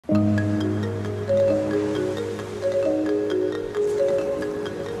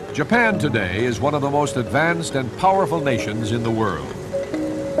Japan today is one of the most advanced and powerful nations in the world.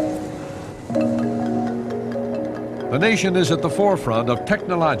 The nation is at the forefront of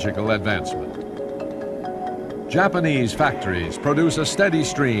technological advancement. Japanese factories produce a steady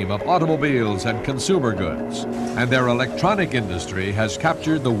stream of automobiles and consumer goods, and their electronic industry has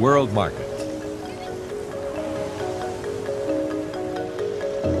captured the world market.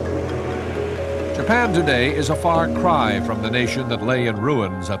 Japan today is a far cry from the nation that lay in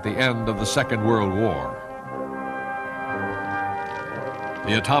ruins at the end of the Second World War.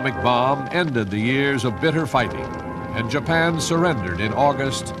 The atomic bomb ended the years of bitter fighting, and Japan surrendered in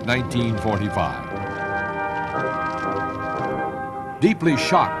August 1945. Deeply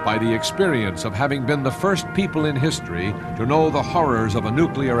shocked by the experience of having been the first people in history to know the horrors of a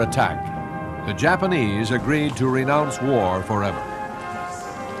nuclear attack, the Japanese agreed to renounce war forever.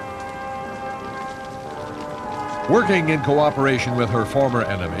 Working in cooperation with her former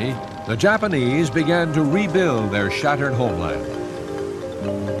enemy, the Japanese began to rebuild their shattered homeland.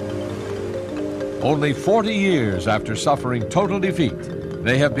 Only 40 years after suffering total defeat,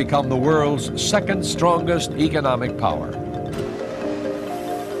 they have become the world's second strongest economic power.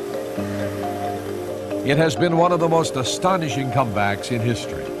 It has been one of the most astonishing comebacks in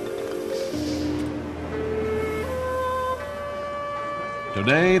history.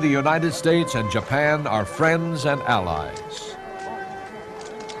 Today, the United States and Japan are friends and allies.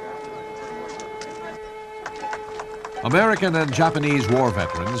 American and Japanese war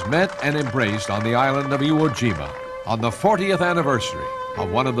veterans met and embraced on the island of Iwo Jima on the 40th anniversary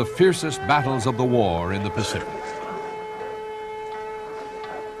of one of the fiercest battles of the war in the Pacific.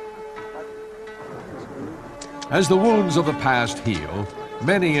 As the wounds of the past heal,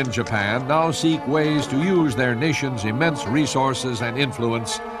 many in Japan now seek ways to use their nation's immense resources and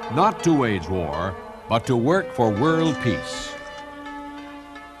influence not to wage war, but to work for world peace.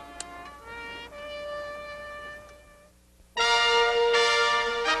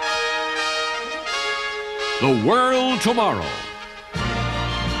 The World Tomorrow.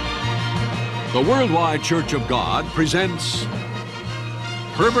 The Worldwide Church of God presents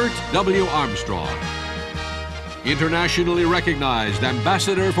Herbert W. Armstrong, internationally recognized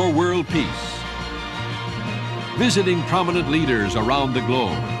ambassador for world peace, visiting prominent leaders around the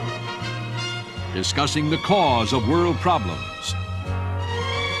globe, discussing the cause of world problems,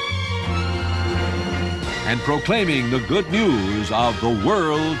 and proclaiming the good news of the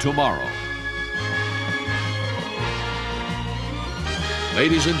world tomorrow.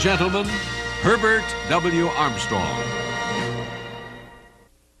 Ladies and gentlemen, Herbert W. Armstrong.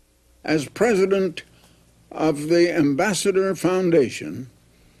 As president of the Ambassador Foundation,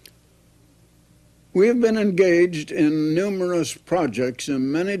 we have been engaged in numerous projects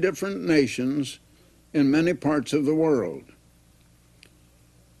in many different nations in many parts of the world.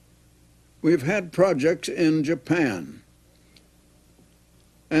 We've had projects in Japan,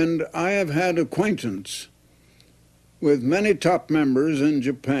 and I have had acquaintance with many top members in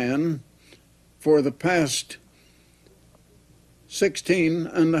Japan for the past 16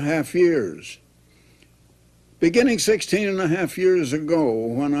 and a half years. Beginning 16 and a half years ago,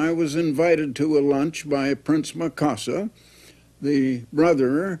 when I was invited to a lunch by Prince Mikasa, the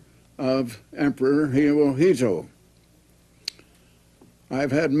brother of Emperor Hirohito.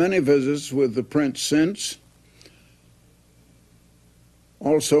 I've had many visits with the prince since,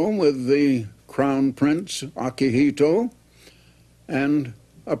 also with the Crown Prince Akihito, and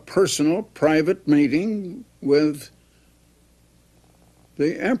a personal private meeting with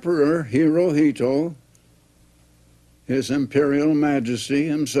the Emperor Hirohito, His Imperial Majesty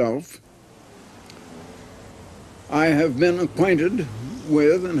himself. I have been acquainted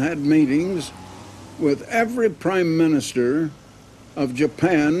with and had meetings with every Prime Minister of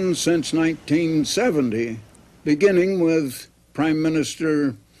Japan since 1970, beginning with Prime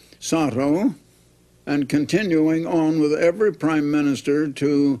Minister Sato and continuing on with every Prime Minister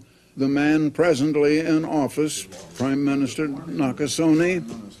to the man presently in office, Prime Minister Nakasone,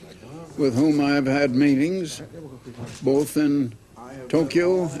 with whom I have had meetings both in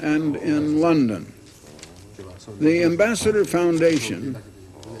Tokyo and in London. The Ambassador Foundation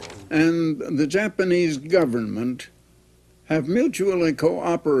and the Japanese government have mutually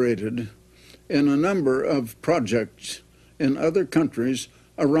cooperated in a number of projects in other countries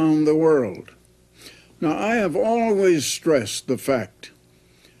around the world. Now, I have always stressed the fact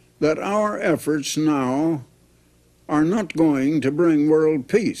that our efforts now are not going to bring world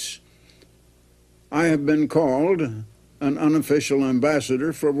peace. I have been called an unofficial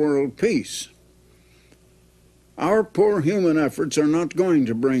ambassador for world peace. Our poor human efforts are not going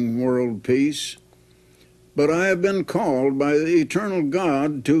to bring world peace. but I have been called by the eternal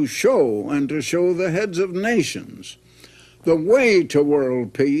God to show and to show the heads of nations the way to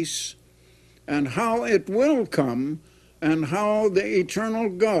world peace and how it will come and how the eternal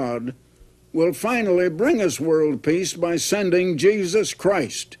God will finally bring us world peace by sending Jesus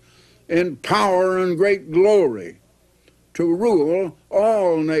Christ in power and great glory to rule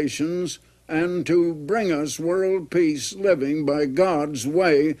all nations and to bring us world peace living by God's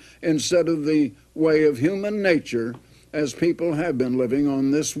way instead of the way of human nature as people have been living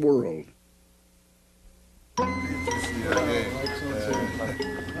on this world.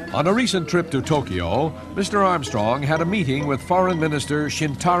 On a recent trip to Tokyo, Mr. Armstrong had a meeting with Foreign Minister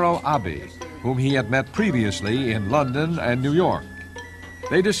Shintaro Abe, whom he had met previously in London and New York.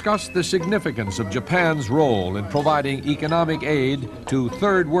 They discussed the significance of Japan's role in providing economic aid to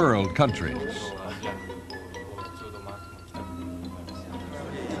third world countries.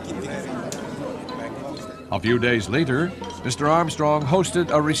 A few days later, Mr. Armstrong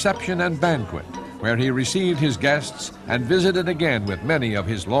hosted a reception and banquet where he received his guests and visited again with many of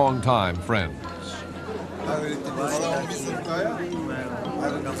his longtime friends.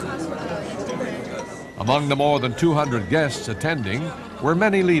 Among the more than 200 guests attending were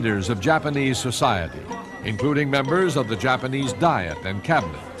many leaders of Japanese society, including members of the Japanese Diet and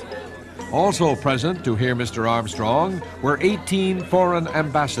Cabinet. Also present to hear Mr. Armstrong were 18 foreign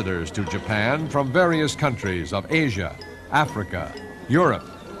ambassadors to Japan from various countries of Asia, Africa, Europe,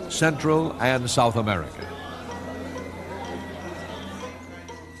 Central and South America.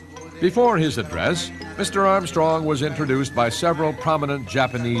 Before his address, Mr. Armstrong was introduced by several prominent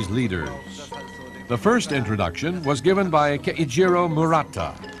Japanese leaders. The first introduction was given by Keijiro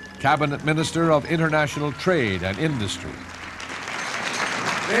Murata, Cabinet Minister of International Trade and Industry.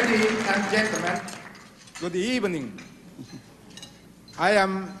 Ladies and gentlemen, good evening.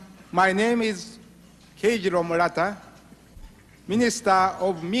 My name is Keijiro Murata, Minister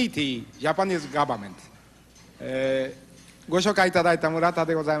of Meaty, Japanese government. ご紹介いただいた村田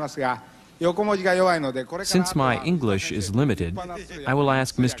でございますが、横文字が弱いので、これから Since my English is limited, I will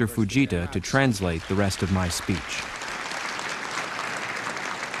ask Mr. Fujita to translate the rest of my speech.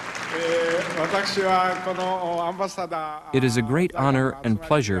 私はこのアンバサダー It is a great honor and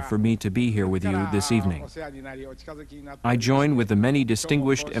pleasure for me to be here with you this evening. I join with the many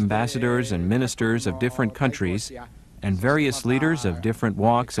distinguished ambassadors and ministers of different countries and various leaders of different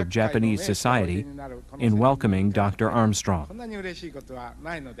walks of Japanese society in welcoming Dr. Armstrong.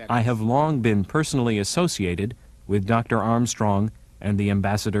 I have long been personally associated with Dr. Armstrong and the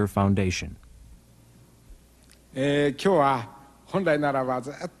Ambassador Foundation. 今日は本来ならば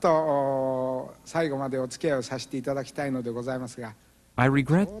ずっと最後までお付き合いをさせていただきたいのでございますが I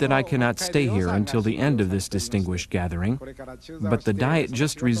regret that I cannot stay here until the end of this distinguished gathering, but the Diet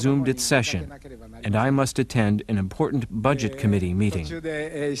just resumed its session, and I must attend an important Budget Committee meeting. 途中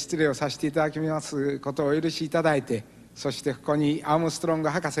で失礼をさせていただきますことをお許しいただいて、そしてここにアームストロング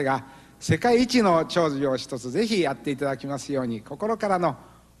博士が世界一の長寿を一つぜひやっていただきますように心からの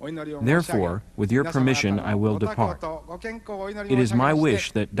Therefore, with your permission, I will depart. It is my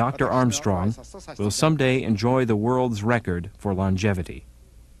wish that Dr. Armstrong will someday enjoy the world's record for longevity.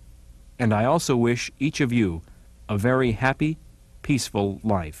 And I also wish each of you a very happy, peaceful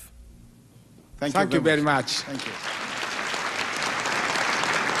life. Thank you very much. Thank you.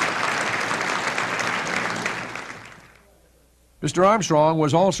 Mr. Armstrong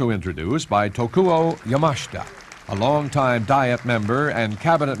was also introduced by Tokuo Yamashita, a longtime Diet member and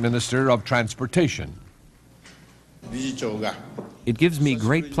Cabinet Minister of Transportation. It gives me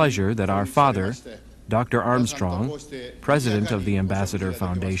great pleasure that our father, Dr. Armstrong, President of the Ambassador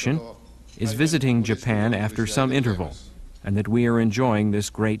Foundation, is visiting Japan after some interval, and that we are enjoying this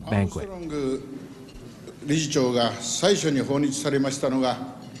great banquet. 理事長が最初に訪日されましたのが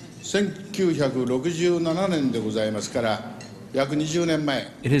1967年でございますから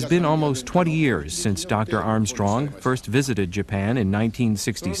It has been almost 20 years since Dr. Armstrong first visited Japan in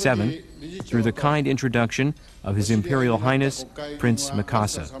 1967 through the kind introduction of His Imperial Highness Prince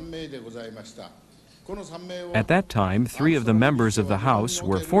Mikasa. At that time, 3 of the members of the House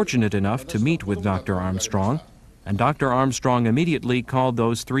were fortunate enough to meet with Dr. Armstrong, and Dr. Armstrong immediately called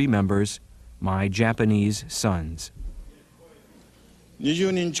those 3 members my Japanese sons.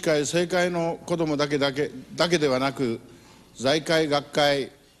 20人近い政界の子供だけではなく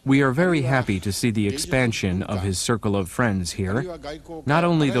We are very happy to see the expansion of his circle of friends here, not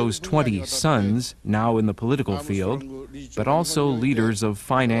only those 20 sons now in the political field, but also leaders of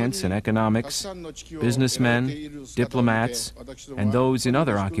finance and economics, businessmen, diplomats, and those in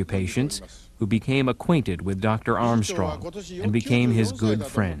other occupations who became acquainted with Dr. Armstrong and became his good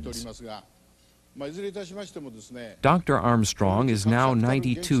friends. Dr. Armstrong is now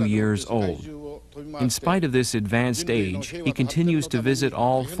 92 years old. In spite of this advanced age, he continues to visit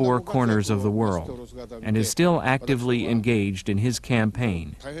all four corners of the world and is still actively engaged in his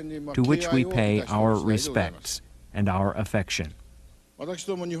campaign, to which we pay our respects and our affection.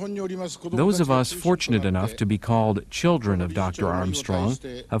 Those of us fortunate enough to be called children of Dr. Armstrong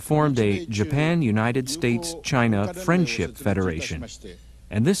have formed a Japan-United States-China Friendship Federation,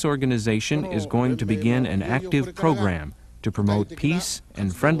 and this organization is going to begin an active program to promote peace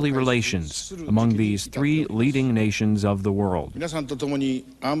and friendly relations among these three leading nations of the world.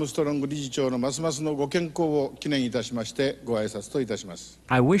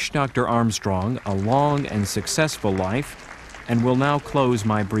 I wish Dr. Armstrong a long and successful life, and will now close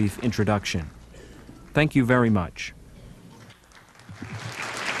my brief introduction. Thank you very much.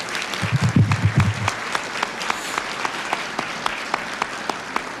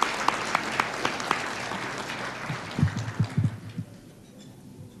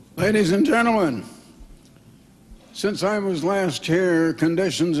 Ladies and gentlemen, since I was last here,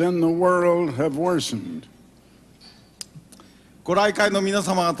 conditions in the world have worsened.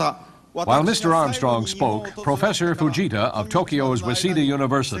 While Mr. Armstrong spoke, Professor Fujita of Tokyo's Waseda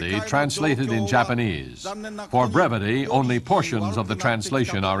University translated in Japanese. For brevity, only portions of the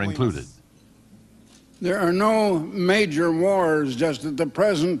translation are included. There are no major wars just at the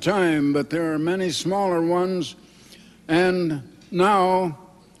present time, but there are many smaller ones, and now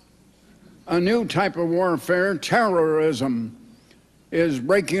a new type of warfare, terrorism, is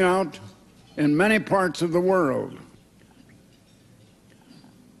breaking out in many parts of the world.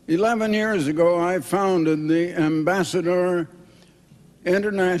 11 years ago, I founded the Ambassador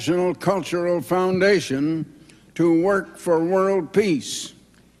International Cultural Foundation to work for world peace.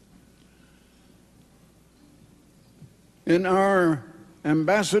 In our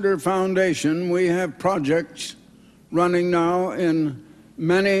Ambassador Foundation, we have projects running now in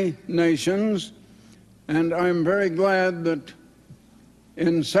many nations, and I'm very glad that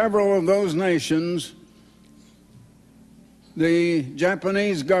in several of those nations, the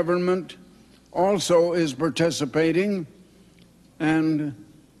Japanese government also is participating and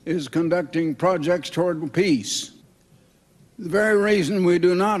is conducting projects toward peace. The very reason we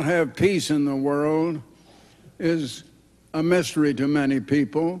do not have peace in the world is a mystery to many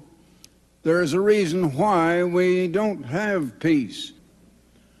people. There is a reason why we don't have peace.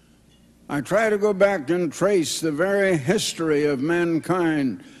 I try to go back and trace the very history of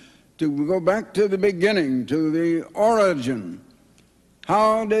mankind, to go back to the beginning, to the origin.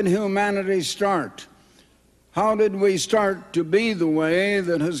 How did humanity start? How did we start to be the way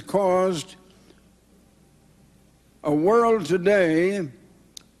that has caused a world today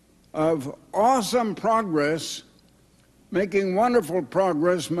of awesome progress, making wonderful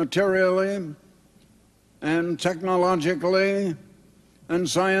progress materially and technologically and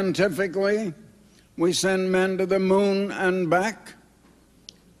scientifically? We send men to the moon and back.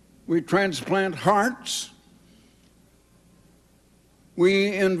 We transplant hearts.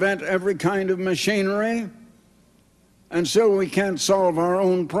 We invent every kind of machinery, and still we can't solve our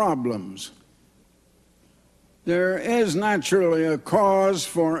own problems. There is naturally a cause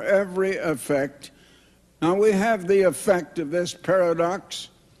for every effect. Now we have the effect of this paradox.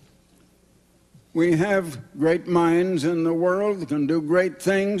 We have great minds in the world that can do great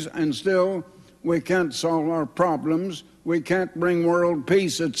things, and still we can't solve our problems. We can't bring world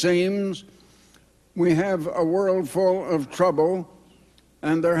peace, it seems. We have a world full of trouble,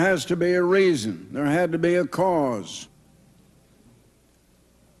 and there has to be a reason. There had to be a cause.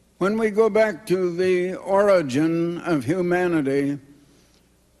 When we go back to the origin of humanity,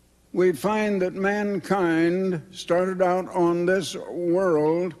 we find that mankind started out on this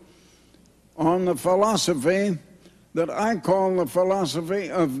world on the philosophy that I call the philosophy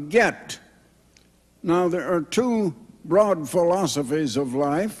of get. Now, there are two broad philosophies of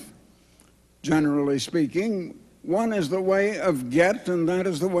life, generally speaking. One is the way of get, and that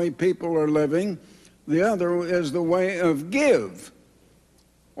is the way people are living. The other is the way of give,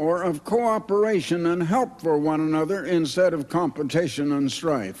 or of cooperation and help for one another instead of competition and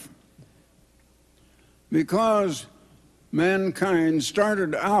strife. Because mankind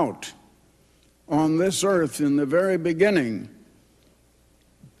started out on this earth in the very beginning,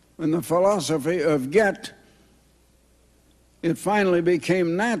 in the philosophy of get, it finally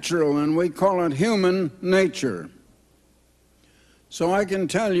became natural, and we call it human nature. So I can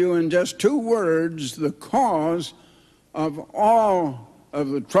tell you in just 2 words the cause of all of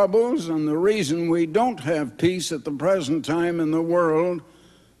the troubles and the reason we don't have peace at the present time in the world.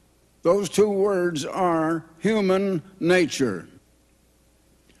 Those 2 words are human nature.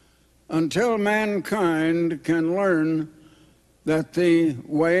 until mankind can learn that the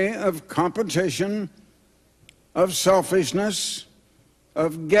way of competition, of selfishness,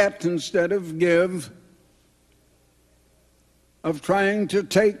 of get instead of give, of trying to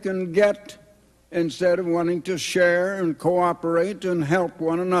take and get instead of wanting to share and cooperate and help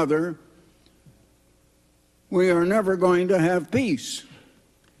one another, we are never going to have peace.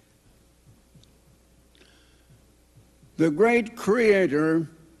 The great Creator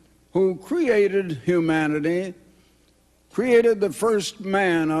who created humanity, created the first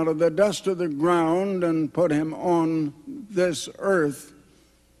man out of the dust of the ground and put him on this earth,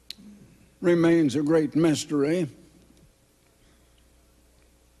 remains a great mystery.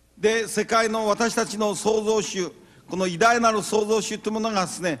 で、世界の私たちの創造主、この偉大なる創造主というものが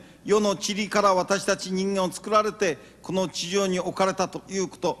ですね、世の塵から私たち人間を作られて、この地上に置かれたという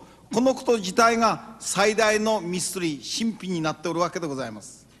こと、このこと自体が最大のミステリー、神秘になっておるわけでございま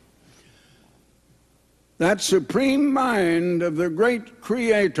す。That supreme mind of the great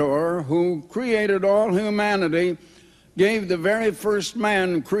Creator who created all humanity gave the very first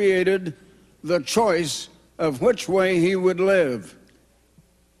man created the choice of which way he would live.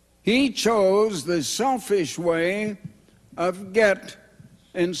 He chose the selfish way of get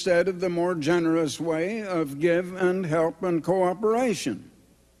instead of the more generous way of give and help and cooperation.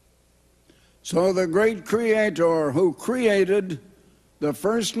 So the great Creator who created the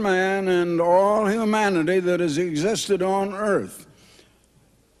first man and all humanity that has existed on earth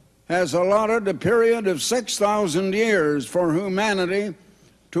has allotted a period of 6,000 years for humanity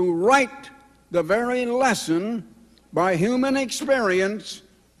to write the very lesson by human experience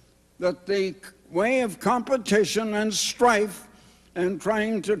that the way of competition and strife and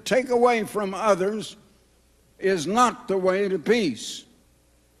trying to take away from others is not the way to peace.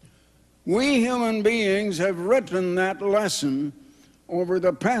 We human beings have written that lesson over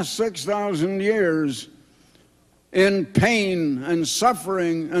the past 6,000 years in pain and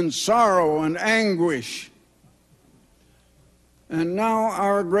suffering and sorrow and anguish. And now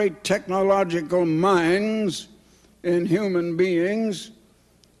our great technological minds in human beings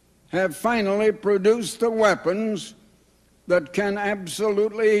have finally produced the weapons that can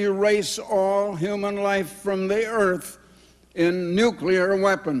absolutely erase all human life from the earth in nuclear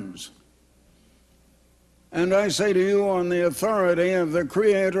weapons. And I say to you, on the authority of the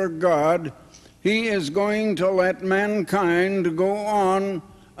Creator God, He is going to let mankind go on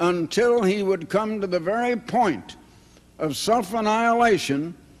until He would come to the very point of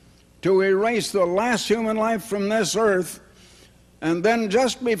self-annihilation to erase the last human life from this earth. And then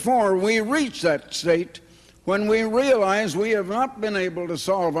just before we reach that state, when we realize we have not been able to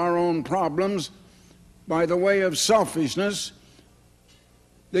solve our own problems by the way of selfishness,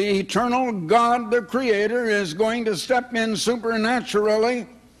 the eternal God, the Creator, is going to step in supernaturally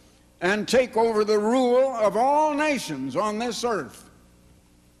and take over the rule of all nations on this earth.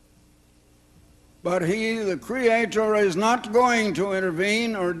 But He, the Creator, is not going to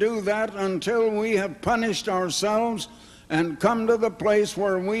intervene or do that until we have punished ourselves and come to the place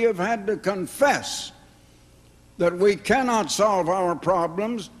where we have had to confess that we cannot solve our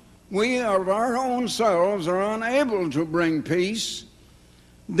problems. We of our own selves are unable to bring peace.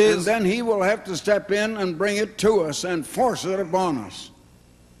 And then He will have to step in and bring it to us and force it upon us.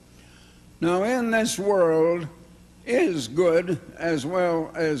 Now, in this world is good as well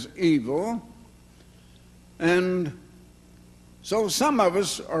as evil. And so some of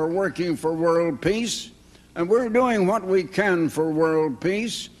us are working for world peace, and we're doing what we can for world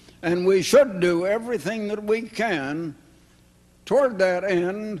peace, and we should do everything that we can toward that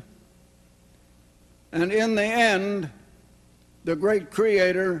end. And in the end, the great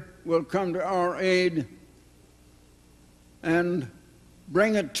Creator will come to our aid and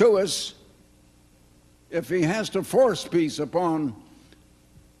bring it to us if He has to force peace upon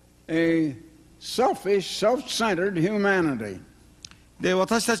a selfish, self-centered humanity. で、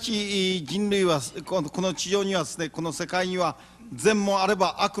私たち人類はこの地上にはですね、この世界には善もあれ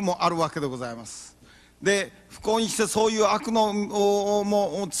ば悪もあるわけでございます。で、不幸にしてそういう悪の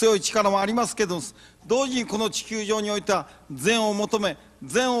も強い力もありますけど、同時にこの地球上においては善を求め、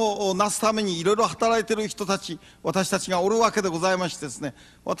善をなすためにいろいろ働いている人たち、私たちがおるわけでございましてですね、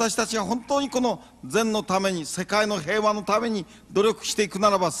私たちが本当にこの善のために、世界の平和のために努力していくな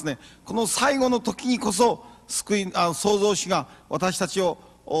らばですね、この最後の時にこそ創造主が私たち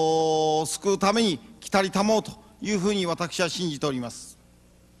を救うために来たりたもうというふうに私は信じております。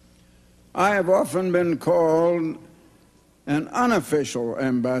I have often been called an unofficial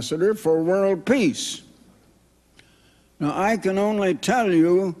ambassador for world peace. Now, I can only tell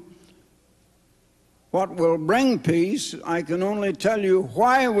you what will bring peace. I can only tell you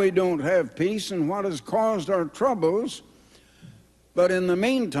why we don't have peace and what has caused our troubles. But in the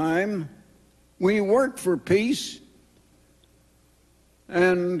meantime, we work for peace,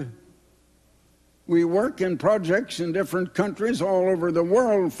 and we work in projects in different countries all over the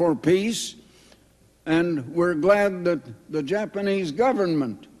world for peace. And we're glad that the Japanese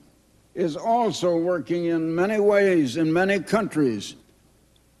government is also working in many ways in many countries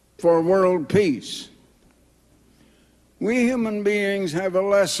for world peace. We human beings have a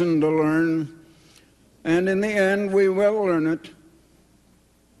lesson to learn, and in the end we will learn it.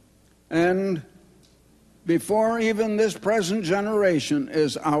 And before even this present generation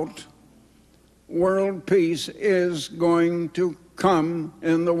is out, world peace is going to come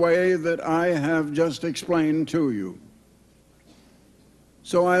in the way that I have just explained to you.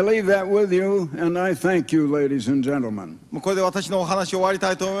 So I leave that with you, and I thank you, ladies and gentlemen. これで私のお話を終わり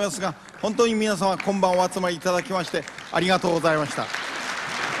たいと思いますが、本当に皆様今晩お集まりいただきましてありがとうございました。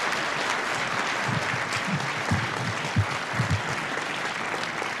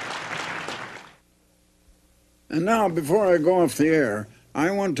And now, before I go off the air, I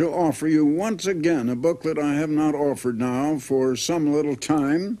want to offer you once again a book that I have not offered now for some little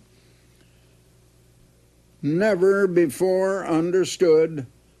time. Never before understood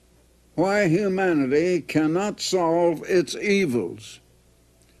why humanity cannot solve its evils.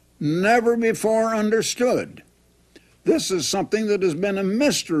 Never before understood. This is something that has been a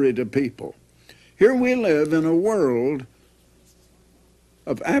mystery to people. Here we live in a world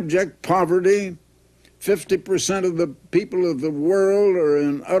of abject poverty. 50% of the people of the world are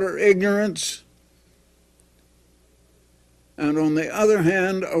in utter ignorance. And on the other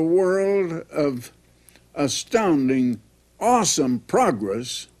hand, a world of astounding, awesome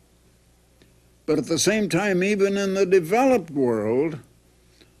progress. But at the same time, even in the developed world,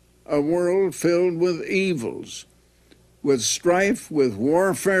 a world filled with evils, with strife, with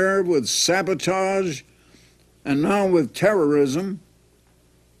warfare, with sabotage, and now with terrorism.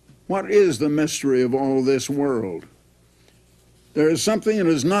 What is the mystery of all this world? There is something that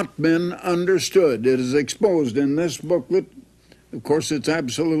has not been understood. It is exposed in this booklet. Of course, it's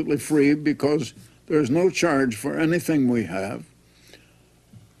absolutely free because there's no charge for anything we have.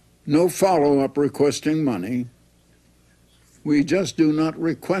 No follow-up requesting money. We just do not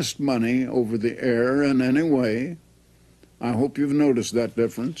request money over the air in any way. I hope you've noticed that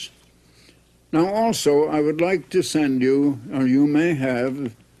difference. Now also, I would like to send you, or you may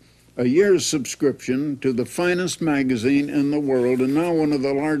have, a year's subscription to the finest magazine in the world, and now one of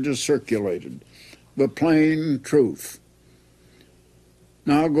the largest circulated, The Plain Truth.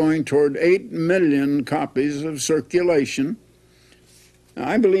 Now going toward 8 million copies of circulation.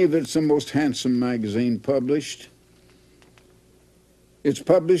 I believe it's the most handsome magazine published. It's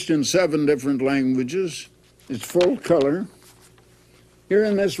published in 7 different languages. It's full color. Here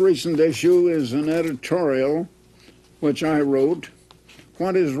in this recent issue is an editorial which I wrote,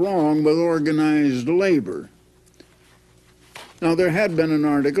 What is Wrong with Organized Labor? Now, there had been an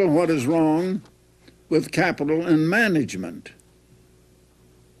article, What is Wrong with Capital and Management?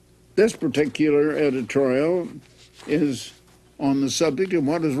 This particular editorial is on the subject of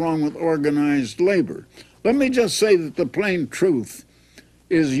what is wrong with organized labor. Let me just say that The Plain Truth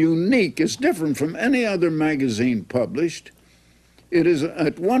is unique. It's different from any other magazine published. It is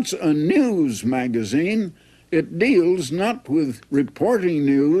at once a news magazine. It deals not with reporting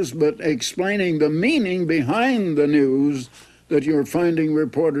news, but explaining the meaning behind the news that you're finding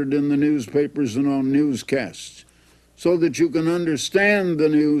reported in the newspapers and on newscasts, so that you can understand the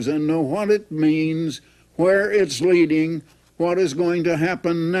news and know what it means, where it's leading, what is going to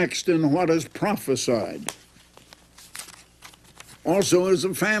happen next, and what is prophesied. Also, it is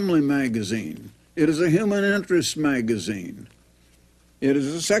a family magazine. It is a human interest magazine. It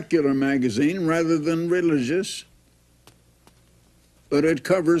is a secular magazine rather than religious, but it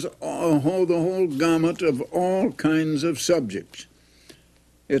covers the whole gamut of all kinds of subjects.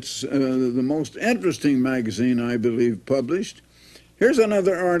 It's the most interesting magazine, I believe, published. Here's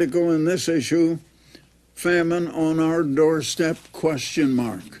another article in this issue, Famine on Our Doorstep, ?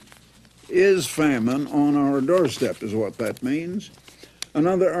 Is famine on our doorstep is what that means.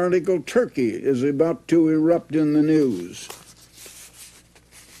 Another article, Turkey is about to erupt in the news.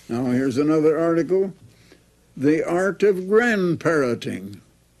 Now here's another article, The Art of Grandparenting.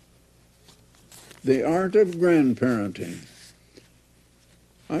 The Art of Grandparenting.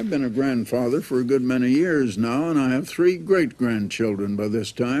 I've been a grandfather for a good many years now, and I have 3 great-grandchildren by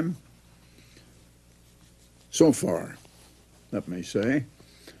this time. So far, let me say.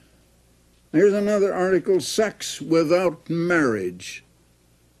 Here's another article, Sex Without Marriage.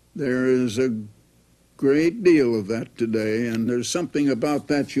 There is a Great deal of that today, and there's something about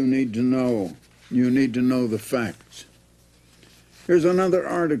that you need to know. You need to know the facts. Here's another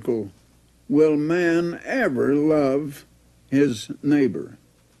article. Will man ever love his neighbor?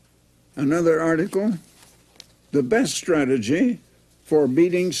 Another article. The best strategy for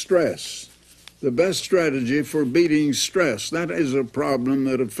beating stress. The best strategy for beating stress. That is a problem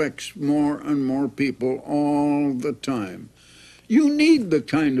that affects more and more people all the time. You need the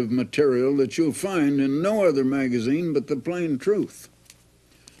kind of material that you'll find in no other magazine but The Plain Truth.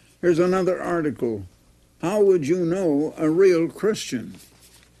 Here's another article. How would you know a real Christian?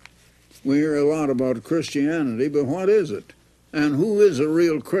 We hear a lot about Christianity, but what is it? And who is a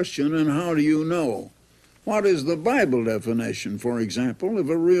real Christian, and how do you know? What is the Bible definition, for example, of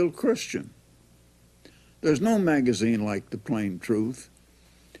a real Christian? There's no magazine like The Plain Truth,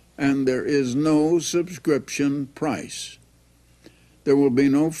 and there is no subscription price. There will be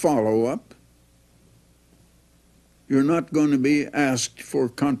no follow-up. You're not going to be asked for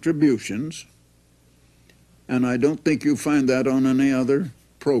contributions, and I don't think you find that on any other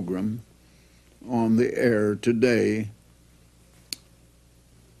program on the air today.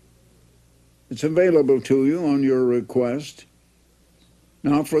 It's available to you on your request.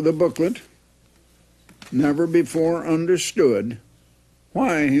 Now for the booklet, Never Before Understood,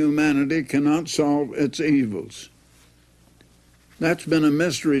 Why Humanity Cannot Solve Its Evils. That's been a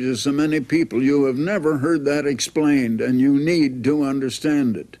mystery to so many people. You have never heard that explained, and you need to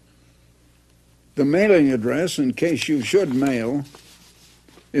understand it. The mailing address, in case you should mail,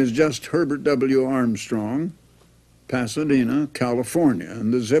 is just Herbert W. Armstrong, Pasadena, California,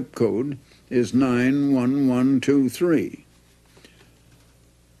 and the zip code is 91123.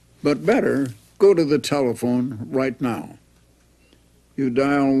 But better, go to the telephone right now. You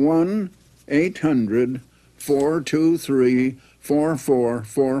dial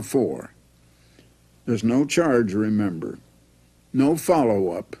 1-800-423-4444. There's no charge, remember. No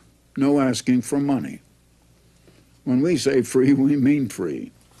follow-up. No asking for money. When we say free, we mean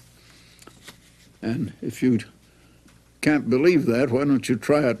free. And if you can't believe that, why don't you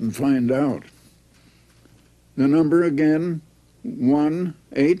try it and find out? The number again,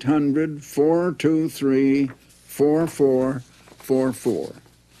 1-800-423-4444.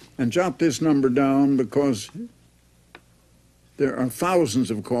 And jot this number down because there are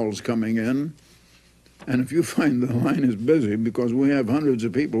thousands of calls coming in. And if you find the line is busy, because we have hundreds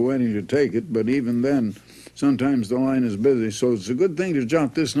of people waiting to take it, but even then, sometimes the line is busy. So it's a good thing to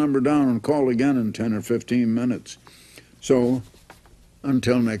jot this number down and call again in 10 or 15 minutes. So,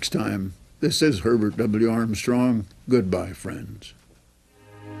 until next time, this is Herbert W. Armstrong. Goodbye, friends.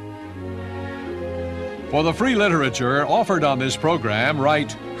 For the free literature offered on this program,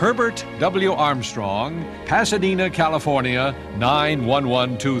 write Herbert W. Armstrong, Pasadena, California,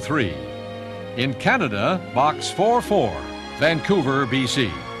 91123. In Canada, Box 44, Vancouver,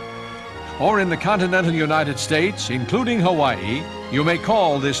 BC. Or in the continental United States, including Hawaii, you may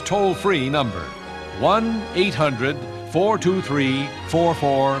call this toll-free number,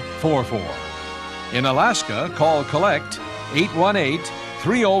 1-800-423-4444. In Alaska, call Collect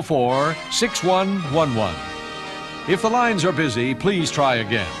 818-304-6111. If the lines are busy, please try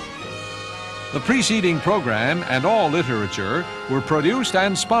again. The preceding program and all literature were produced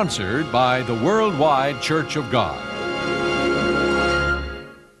and sponsored by the Worldwide Church of God.